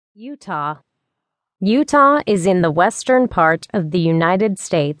Utah. Utah is in the western part of the United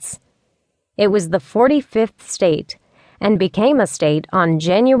States. It was the 45th state and became a state on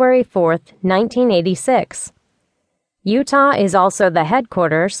January 4, 1986. Utah is also the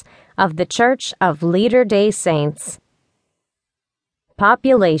headquarters of the Church of Latter-day Saints.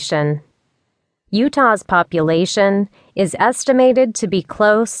 Population. Utah's population is estimated to be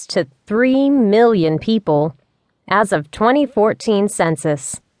close to 3 million people as of 2014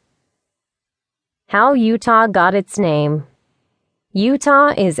 census. How Utah got its name.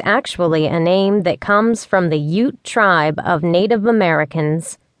 Utah is actually a name that comes from the Ute tribe of Native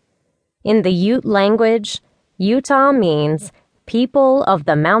Americans. In the Ute language, Utah means people of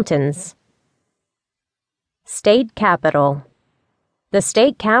the mountains. State capital. The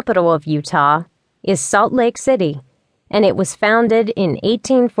state capital of Utah is Salt Lake City, and it was founded in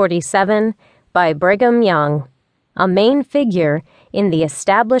 1847 by Brigham Young, a main figure in the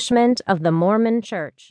establishment of the Mormon Church.